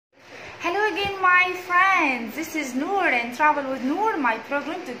again, my friends. This is Nour and Travel with Nour, my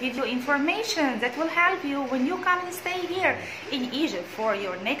program to give you information that will help you when you come and stay here in Egypt for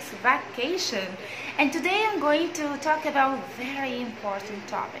your next vacation. And today I'm going to talk about a very important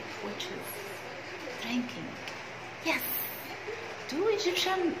topic, which is drinking. Yes, do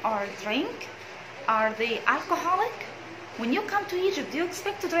Egyptians drink? Are they alcoholic? When you come to Egypt, do you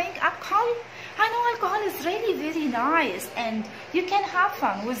expect to drink alcohol? I know alcohol is really very nice and you can have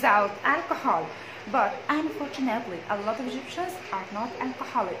fun without alcohol. But unfortunately, a lot of Egyptians are not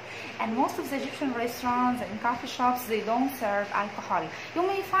alcoholic. And most of the Egyptian restaurants and coffee shops, they don't serve alcohol. You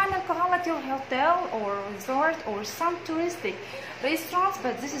may find alcohol at your hotel or resort or some touristic restaurants,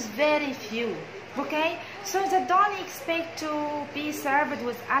 but this is very few. Okay, so that don't expect to be served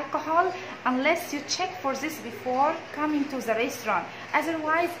with alcohol unless you check for this before coming to the restaurant.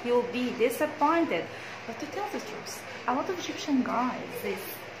 Otherwise, you'll be disappointed. But to tell the truth, a lot of Egyptian guys these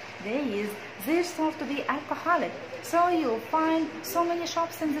days, they're thought to be alcoholic. So you'll find so many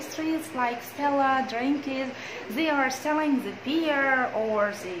shops in the streets like Stella, Drinkies. They are selling the beer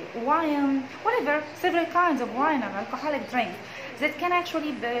or the wine, whatever, several kinds of wine and alcoholic drinks that can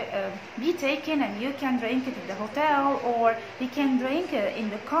actually be taken and you can drink it in the hotel or you can drink it in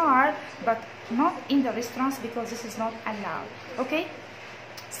the car, but not in the restaurants because this is not allowed. Okay,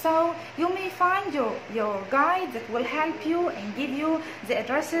 so you may find your guide that will help you and give you the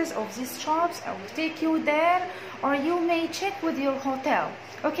addresses of these shops and will take you there, or you may check with your hotel.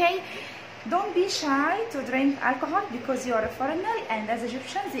 Okay, don't be shy to drink alcohol because you are a foreigner, and as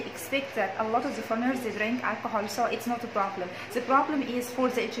Egyptians they expect that a lot of the foreigners they drink alcohol, so it's not a problem. The problem is for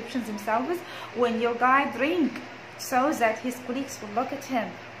the Egyptians themselves when your guy drink, so that his colleagues will look at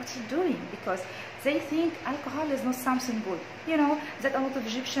him, what's he doing? Because they think alcohol is not something good. You know that a lot of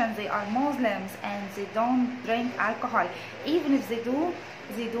Egyptians, they are Muslims and they don't drink alcohol. Even if they do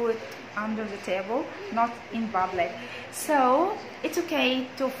it under the table, not in public. So it's okay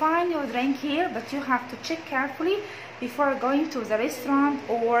to find your drink here, but you have to check carefully before going to the restaurant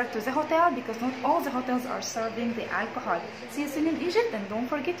or to the hotel, because not all the hotels are serving the alcohol. See you soon in Egypt, and don't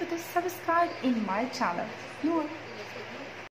forget to subscribe in my channel. Nour.